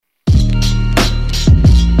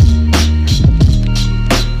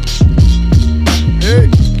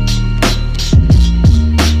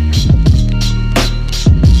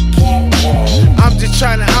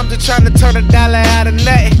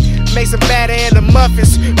and the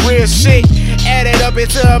muffins, real shit. Add it up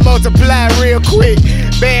until I multiply real quick.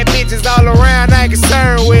 Bad bitches all around, I ain't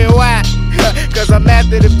concerned with why. Cause I'm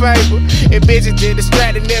after the paper, and bitches did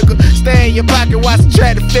distract a nigga. Stay in your pocket, watch the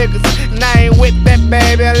track the figures. And I ain't with that,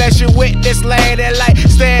 baby, unless you with this lady. Like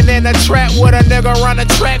staying in a trap with a nigga, run a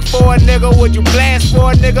track for a nigga. Would you blast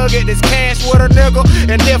for a nigga, get this cash with a nigga?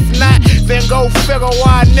 And if not, then go figure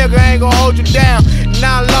why a nigga ain't gon' hold you down.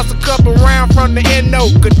 Now I lost a couple rounds from the endo,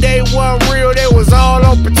 cause they wasn't real, they was all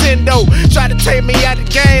on pretendo. Try to take me out the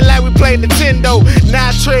game like we play Nintendo. Now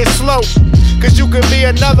I tread slow, cause you could be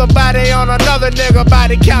another body on another nigga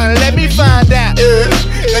body count. Let me find out.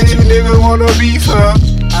 Said you nigga wanna beef, huh?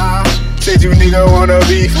 Said you nigga wanna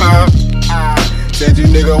beef, huh? Said you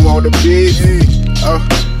nigga wanna beef.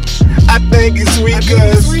 I think it's sweet,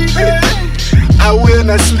 cause I will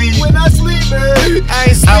not sleep. When I sleep, man, I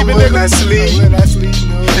ain't I sleeping, will nigga. not sleep.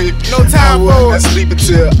 No I time will for not sleep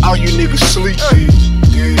until all you niggas sleep.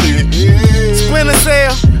 Splinter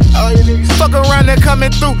cell. All you niggas Fuck around and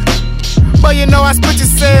coming through. But you know I split your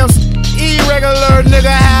sales. Irregular nigga,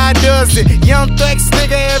 how I does it? Young thugs,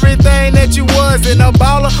 nigga, everything that you wasn't. A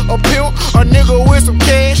baller, a pimp, a nigga with some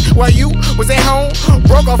cash. While you was at home,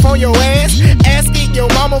 broke off on your ass. Asking your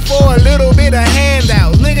mama for a little bit of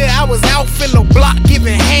handouts. Nigga, I was out in the block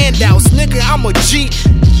giving handouts. Nigga, I'm a G.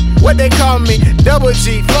 What they call me? Double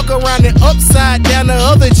G. Fuck around and upside down the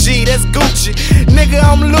other G. That's Gucci. Nigga,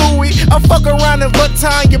 I'm Louis. I fuck around and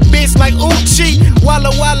butt-time your bitch like Uchi.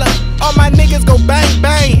 Walla walla. All my niggas go bang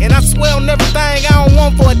bang. And I swear on everything, I don't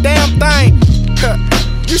want for a damn thing.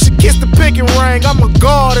 You should kiss the pinky ring. I'm a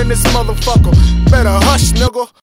god in this motherfucker. Better hush, nigga.